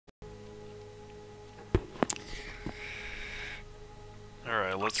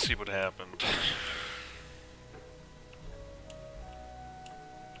let's see what happened.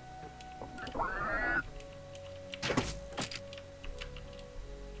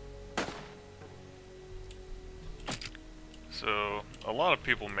 So, a lot of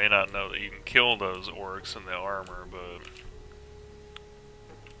people may not know that you can kill those orcs in the armor, but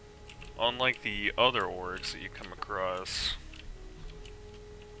unlike the other orcs that you come across,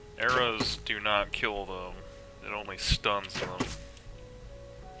 arrows do not kill them, it only stuns them.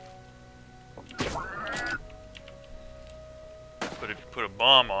 But if you put a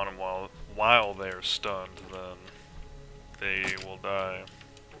bomb on them while they are stunned, then they will die.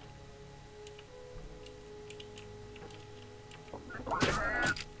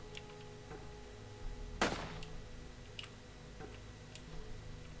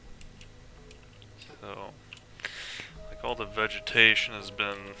 So, like, all the vegetation has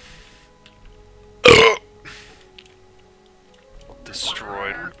been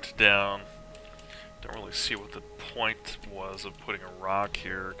destroyed, ripped down. Don't really see what the point was of putting a rock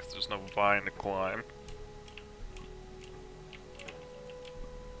here, because there's no vine to climb.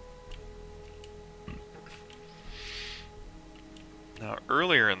 Now,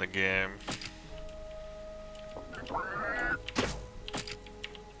 earlier in the game,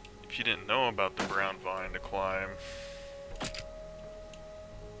 if you didn't know about the brown vine to climb,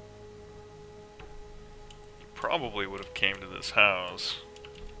 you probably would have came to this house.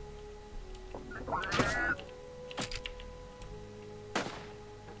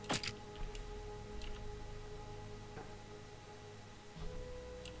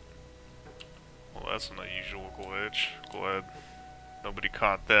 Well, that's an unusual glitch. Glad nobody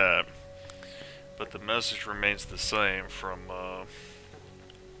caught that. But the message remains the same from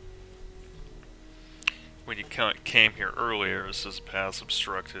when you came here earlier. It says paths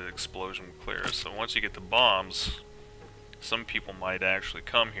obstructed, explosion clear. So once you get the bombs, some people might actually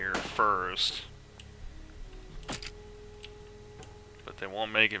come here first, but they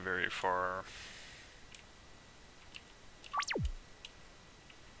won't make it very far.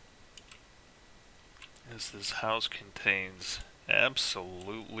 As this house contains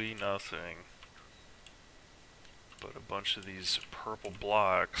absolutely nothing but a bunch of these purple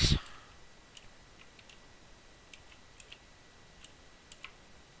blocks.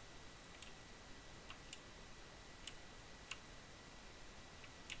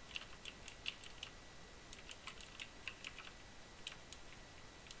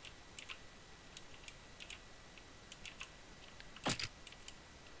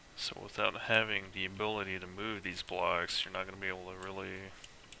 So without having the ability to move these blocks, you're not going to be able to really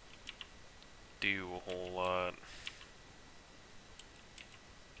do a whole lot.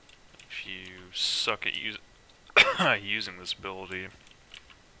 If you suck at using this ability.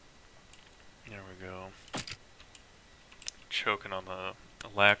 There we go. Choking on the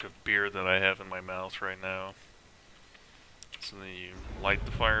lack of beer that I have in my mouth right now. So then you light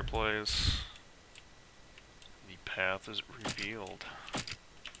the fireplace. The path is revealed.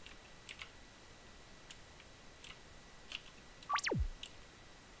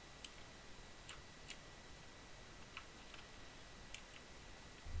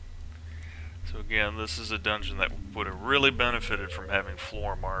 So again, this is a dungeon that would have really benefited from having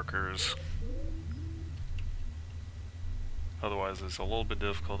floor markers. Otherwise, it's a little bit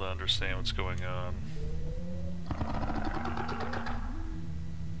difficult to understand what's going on.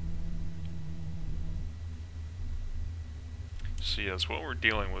 So yes, what we're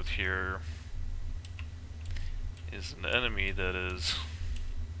dealing with here is an enemy that is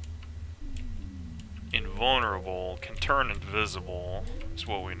invulnerable, can turn invisible, is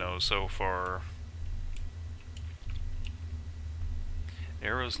what we know so far.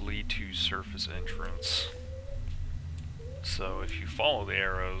 Arrows lead to surface entrance. So if you follow the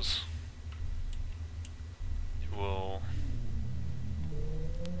arrows, it will...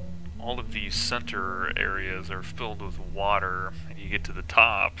 all of these center areas are filled with water, and you get to the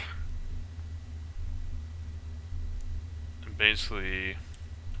top, and basically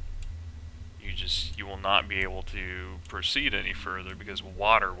you will not be able to proceed any further because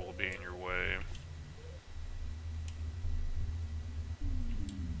water will be in your way.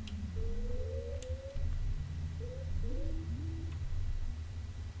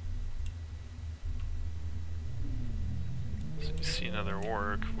 So you see another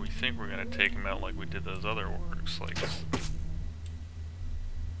orc, we think we're going to take him out like we did those other orcs, like...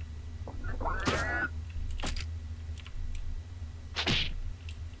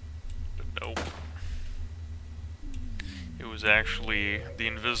 Nope. It was actually the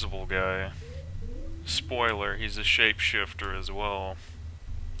invisible guy. Spoiler, he's a shapeshifter as well.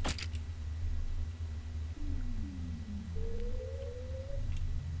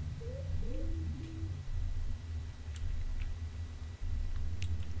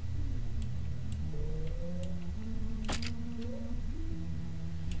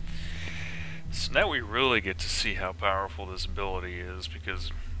 So now we really get to see how powerful this ability is, because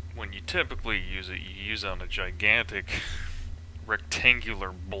when you typically use it, you use it on a gigantic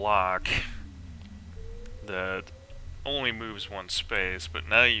rectangular block that only moves one space, but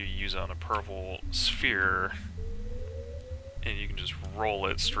now you use it on a purple sphere and you can just roll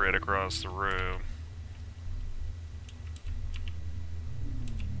it straight across the room.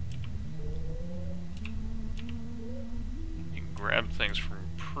 You can grab things from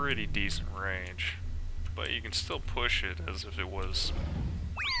pretty decent range, but you can still push it as if it was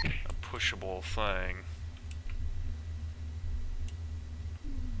a pushable thing.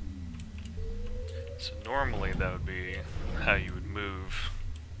 So normally that would be how you would move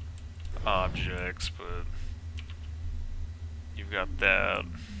objects, but you've got that.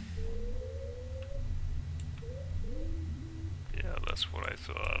 Yeah, that's what I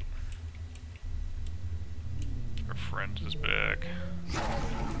thought. Our friend is back.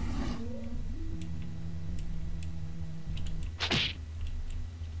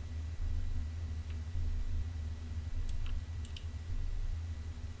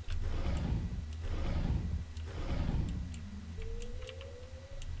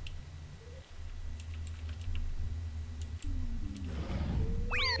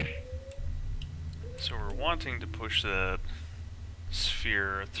 So we're wanting to push that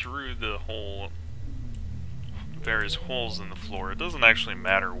sphere through the various holes in the floor. It doesn't actually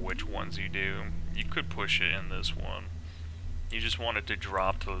matter which ones you do. You could push it in this one. You just want it to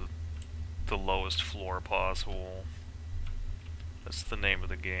drop to the lowest floor possible. That's the name of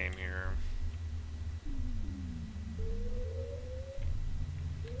the game here.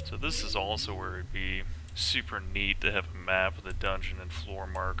 So this is also where it'd be super neat to have a map of the dungeon and floor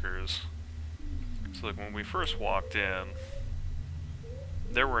markers. So like when we first walked in,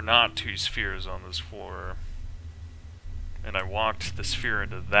 there were not 2 spheres on this floor. And I walked the sphere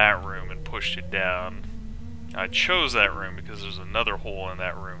into that room and pushed it down. I chose that room because there's another hole in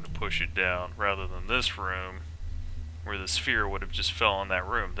that room to push it down, rather than this room where the sphere would have just fell in that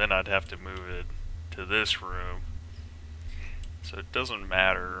room. Then I'd have to move it to this room. So it doesn't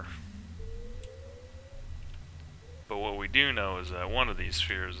matter. But what we do know is that one of these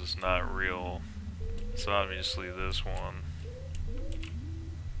spheres is not real. It's obviously this one.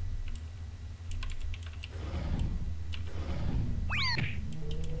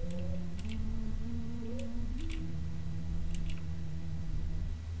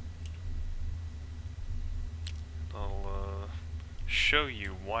 I'll show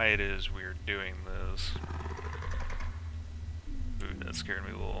you why it is we're doing this. Ooh, that scared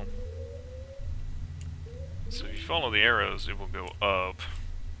me a little. So if you follow the arrows, it will go up.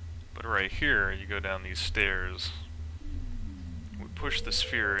 But right here, you go down these stairs. We push the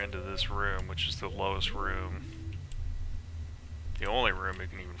sphere into this room, which is the lowest room. The only room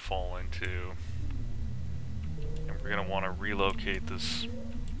it can even fall into. And we're going to want to relocate this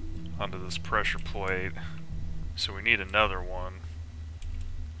onto this pressure plate. So we need another one.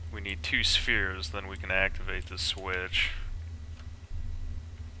 We need 2 spheres, then we can activate this switch.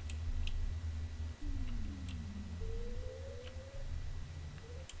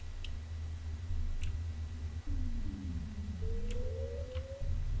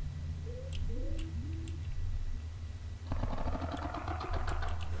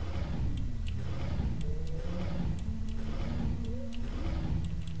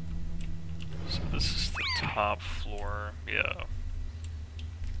 This is the top floor, yeah.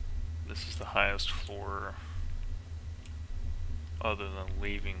 This is the highest floor other than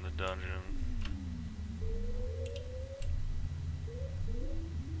leaving the dungeon.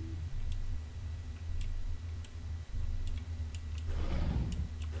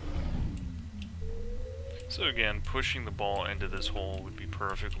 So again, pushing the ball into this hole would be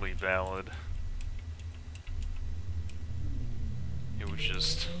perfectly valid. It would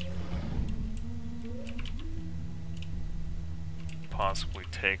just possibly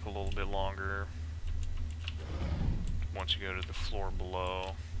take a little bit longer once you go to the floor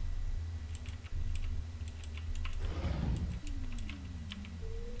below.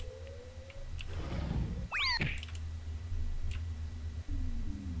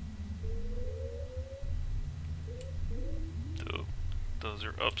 Those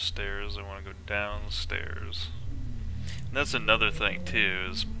are upstairs. I want to go downstairs. And that's another thing too,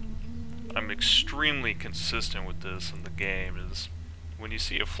 is I'm extremely consistent with this in the game, is when you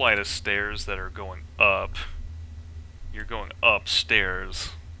see a flight of stairs that are going up, you're going upstairs.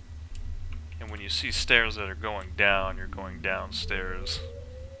 And when you see stairs that are going down, you're going downstairs.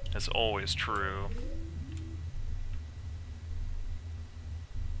 That's always true.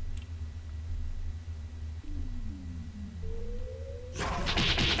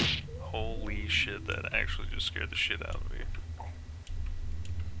 Holy shit, that actually just scared the shit out of me.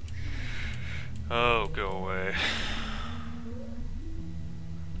 Oh, go away.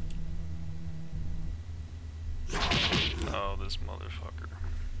 Oh, this motherfucker.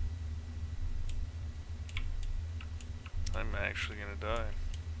 I'm actually gonna die.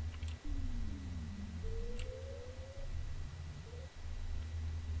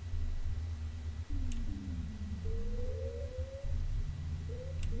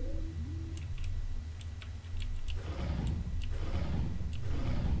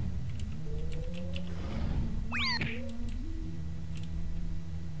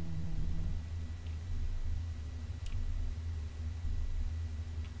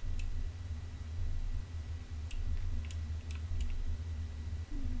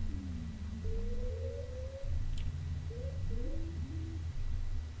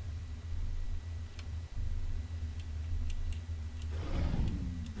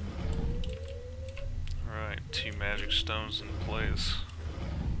 Alright, 2 magic stones in place.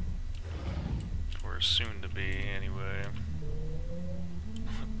 Or soon to be, anyway.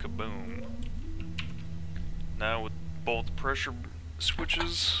 Kaboom. Now with both pressure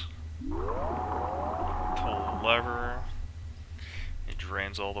switches, pull the lever, it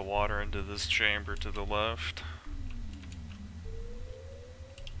drains all the water into this chamber to the left.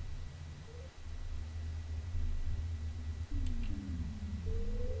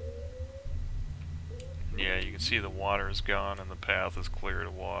 Yeah, you can see the water is gone and the path is clear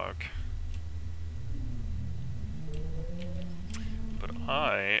to walk. But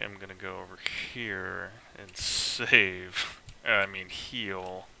I am gonna go over here and save. I mean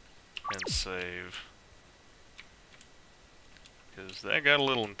heal and save. Because that got a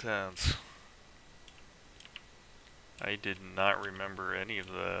little intense. I did not remember any of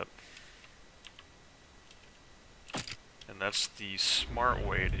that. And that's the smart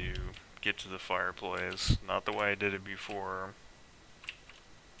way to get to the fireplace, not the way I did it before.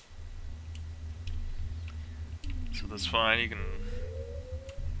 So that's fine, you can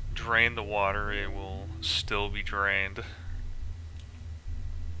drain the water, it will still be drained.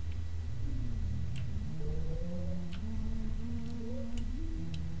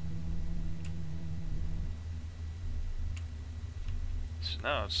 So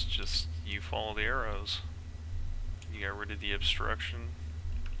now it's just you follow the arrows. You got rid of the obstruction.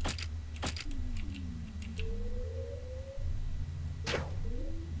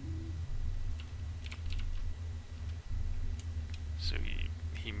 So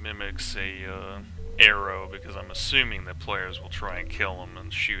he mimics a arrow because I'm assuming that players will try and kill him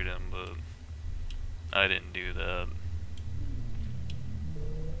and shoot him, but I didn't do that.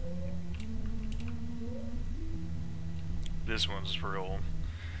 This one's real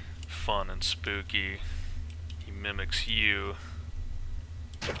fun and spooky. He mimics you.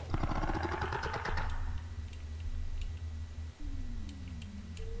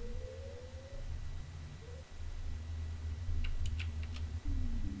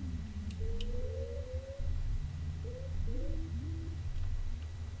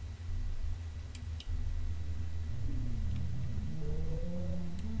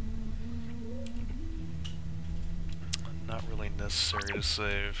 Not really necessary to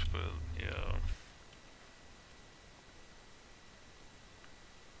save, but yeah.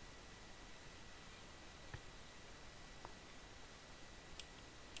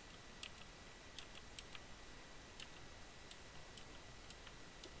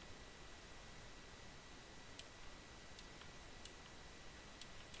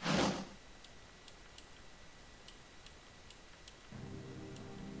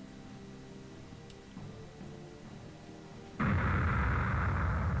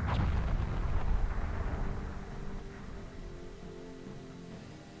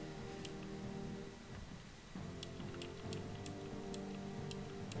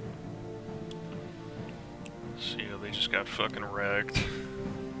 So yeah, they just got fucking wrecked.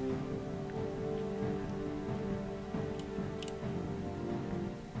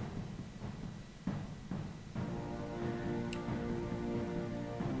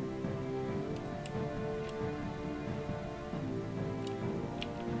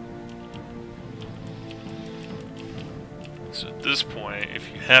 So at this point,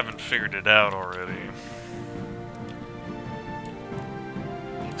 if you haven't figured it out already,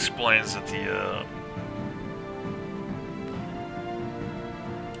 it explains that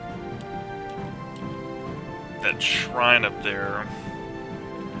that shrine up there,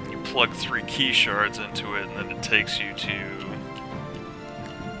 you plug 3 key shards into it and then it takes you to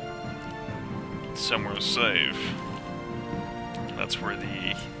somewhere safe. That's where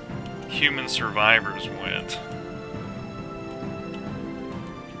the human survivors went.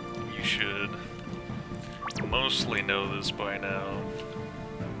 you should mostly know this by now.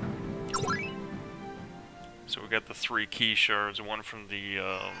 So we got the 3 key shards, one from the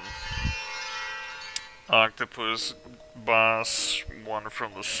octopus boss, one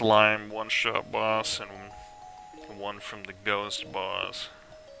from the slime one-shot boss, and one from the ghost boss.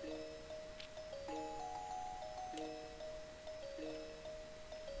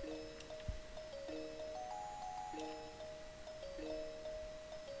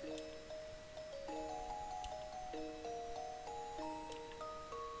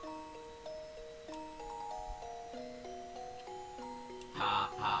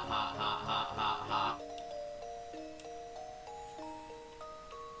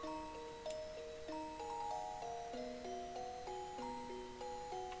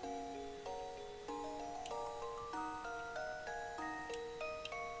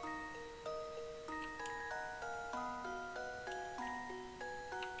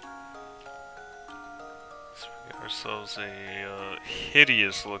 Ourselves a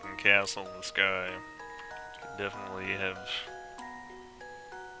hideous looking castle in the sky. Could definitely have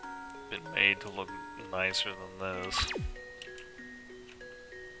been made to look nicer than this.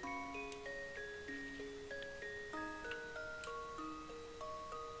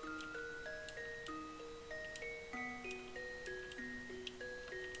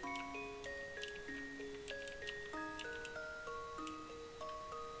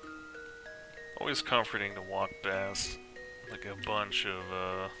 Always comforting to walk past like a bunch of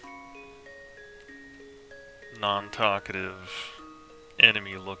non-talkative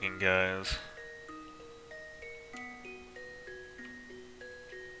enemy looking guys.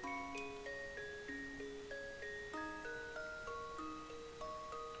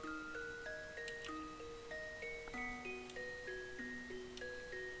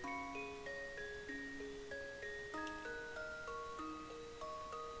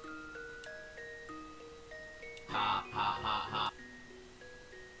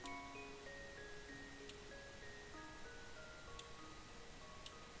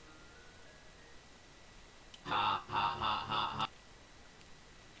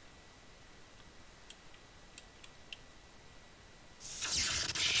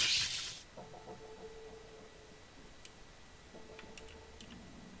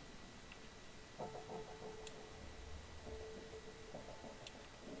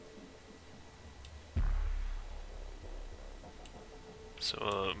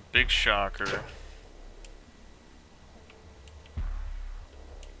 So, big shocker.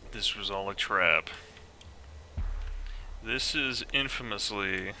 This was all a trap. This is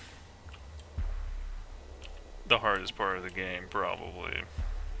infamously the hardest part of the game, probably.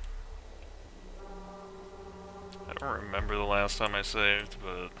 I don't remember the last time I saved,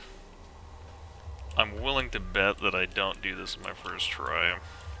 but I'm willing to bet that I don't do this in my first try.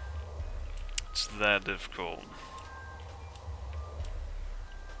 It's that difficult.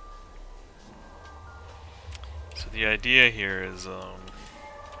 So the idea here is, you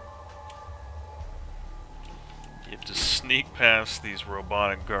have to sneak past these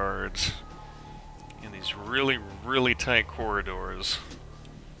robotic guards in these really, really tight corridors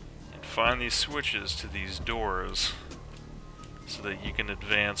and find these switches to these doors so that you can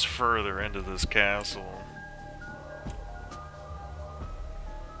advance further into this castle.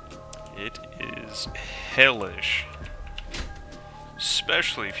 It is hellish.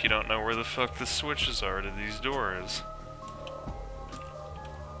 Especially if you don't know where the fuck the switches are to these doors.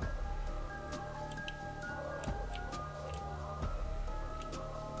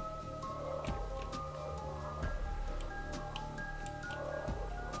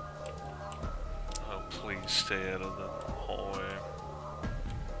 Oh, please stay out of the hallway.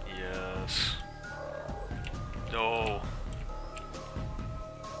 Yes. Oh.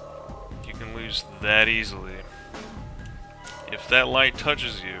 You can lose that easily. If that light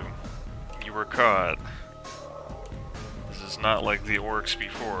touches you, you were caught. This is not like the orcs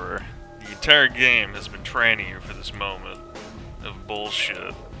before. The entire game has been training you for this moment of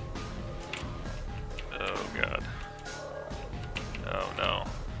bullshit. Oh god. Oh no.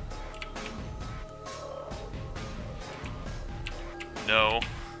 No.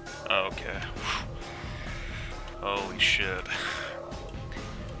 Okay. Holy shit.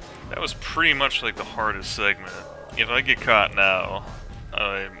 That was pretty much like the hardest segment. If I get caught now,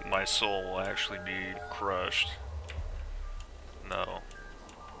 my soul will actually be crushed. No.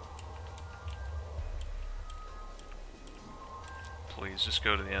 Please, just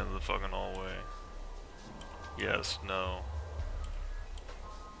go to the end of the fucking hallway. Yes, no.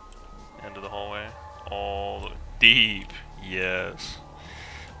 End of the hallway. All the deep. Yes.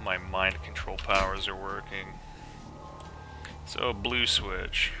 My mind control powers are working. So, blue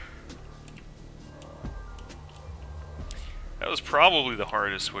switch. was probably the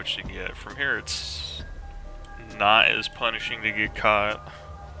hardest switch to get. From here, it's not as punishing to get caught.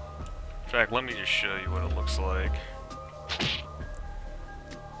 In fact, let me just show you what it looks like.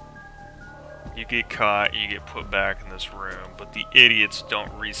 You get caught, you get put back in this room, but the idiots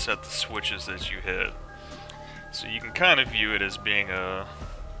don't reset the switches that you hit. So you can kind of view it as being a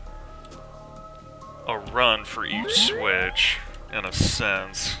run for each switch, in a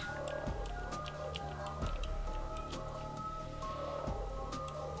sense.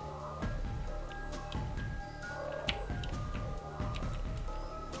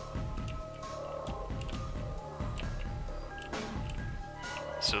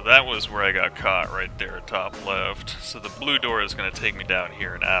 So that was where I got caught, right there, top left. So the blue door is going to take me down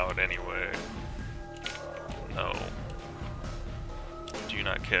here and out anyway. No. Do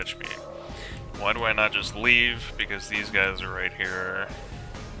not catch me. Why do I not just leave? Because these guys are right here.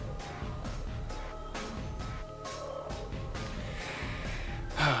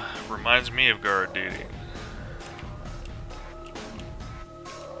 Reminds me of guard duty.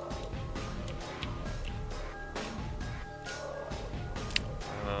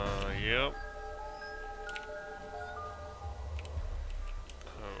 Yep.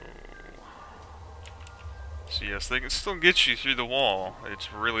 So yes, they can still get you through the wall. It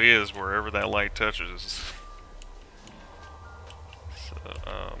really is wherever that light touches. So,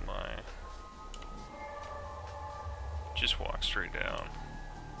 just walk straight down.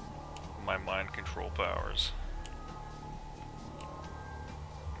 My mind control powers.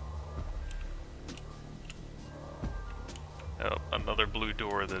 Oh, another blue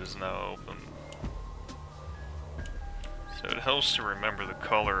door that is now open. So it helps to remember the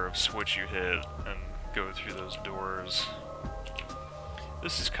color of switch you hit and go through those doors.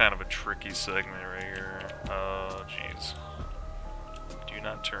 This is kind of a tricky segment right here. Oh, jeez. Do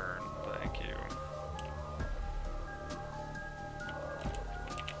not turn. Thank you.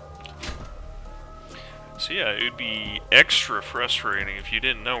 So yeah, it would be extra frustrating if you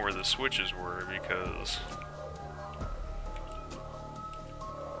didn't know where the switches were, because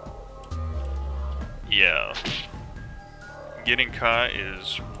yeah, getting caught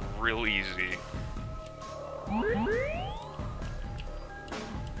is real easy. And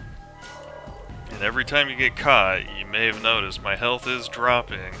every time you get caught, you may have noticed my health is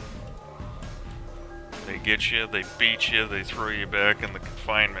dropping. They get you, they beat you, they throw you back in the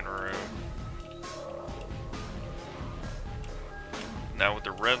confinement room. Now with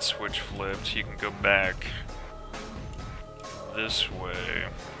the red switch flipped, you can go back this way.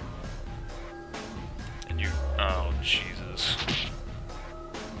 And you... oh, Jesus.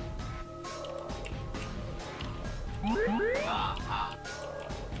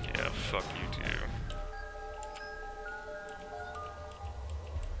 Yeah, fuck you too.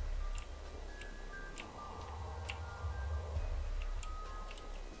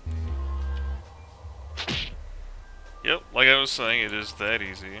 Yep, like I was saying, it is that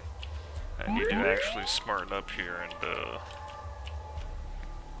easy. I need to actually smarten up here and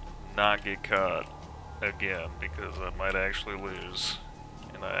not get caught again, because I might actually lose.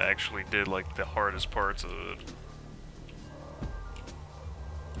 And I actually did like the hardest parts of it.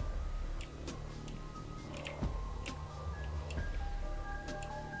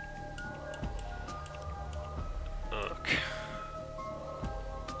 Ugh.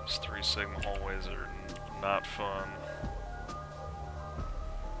 These 3 Sigma hallways are not fun.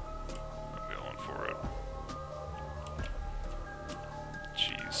 I'm going for it.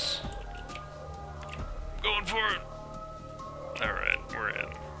 Jeez. I'm going for it! Alright, we're in.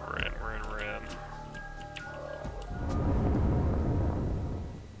 We're in, we're in, we're in.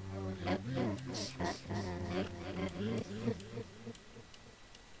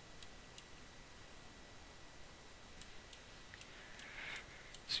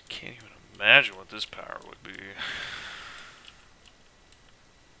 So you can't even imagine what this power would be.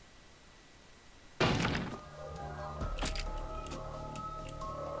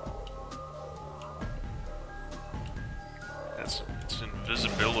 It's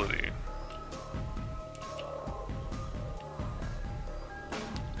invisibility.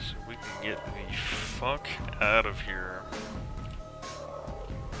 So we can get the fuck out of here.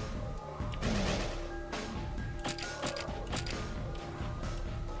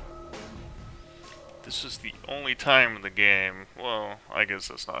 This is the only time in the game, well, I guess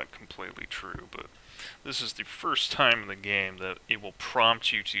that's not completely true, but this is the first time in the game that it will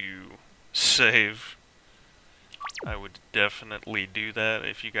prompt you to save. I would definitely do that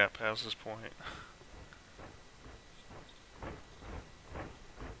if you got past this point.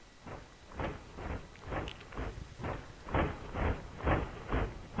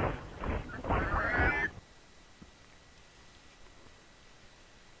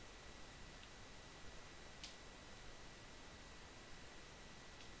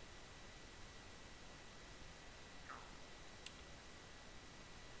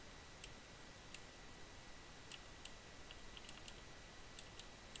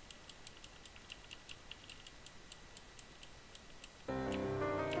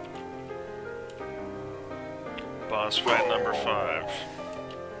 boss fight number 5.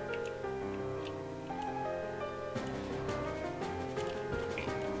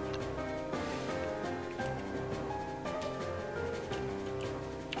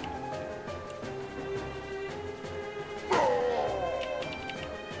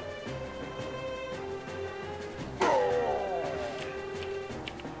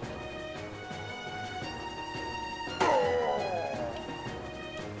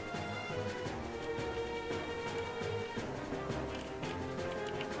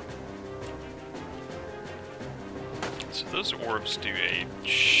 So those orbs do a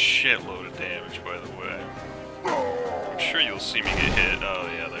shitload of damage, by the way. I'm sure you'll see me get hit. Oh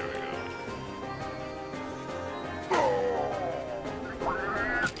yeah, there we go.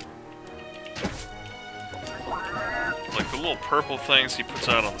 Like the little purple things he puts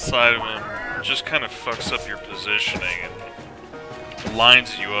out on the side of him just kind of fucks up your positioning and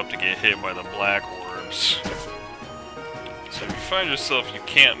lines you up to get hit by the black orbs. So if you find yourself you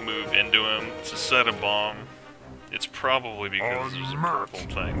can't move into him to set a bomb, it's probably because there's a purple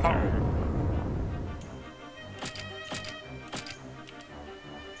thing there.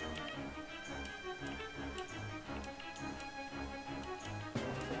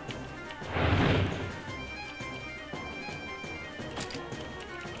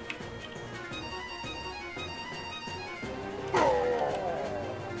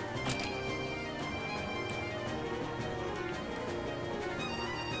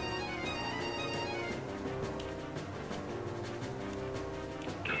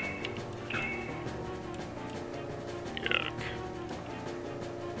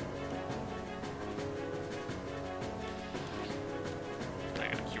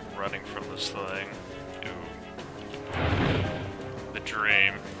 Running from this thing. Ooh. The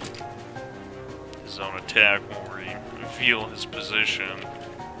dream. His own attack will reveal his position.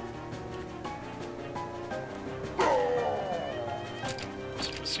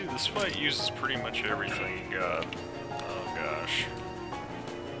 So you see, this fight uses pretty much everything you got. Oh gosh.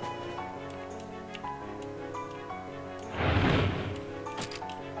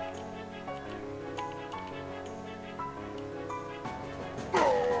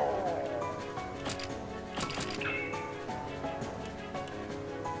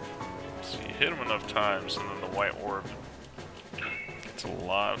 Hit him enough times and then the white orb gets a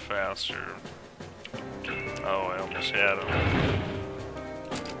lot faster. Oh, I almost had him.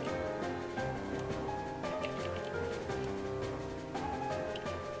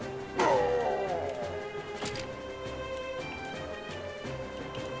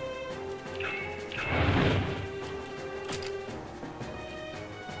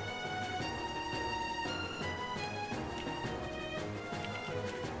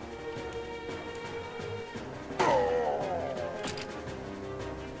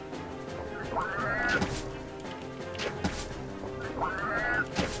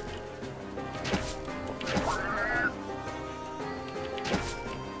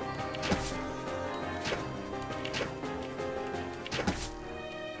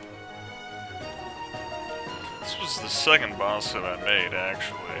 This was the second boss that I made,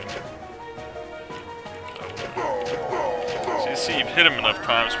 actually. So you see, you've hit him enough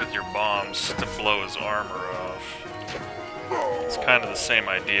times with your bombs to blow his armor off. It's kind of the same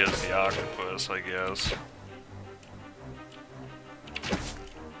idea as the octopus, I guess.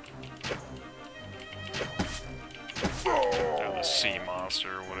 Or the sea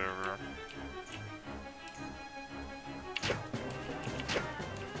monster, or whatever.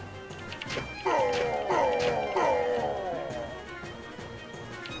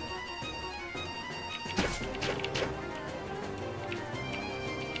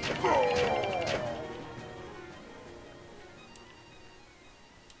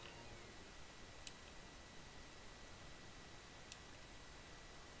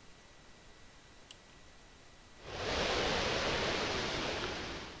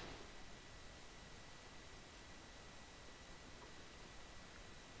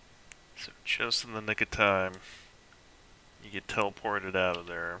 So just in the nick of time, you get teleported out of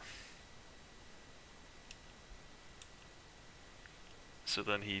there. So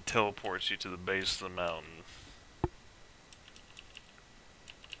then he teleports you to the base of the mountain.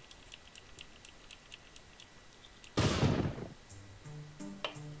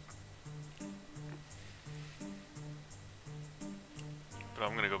 But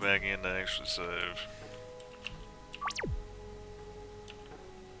I'm gonna go back in to actually save.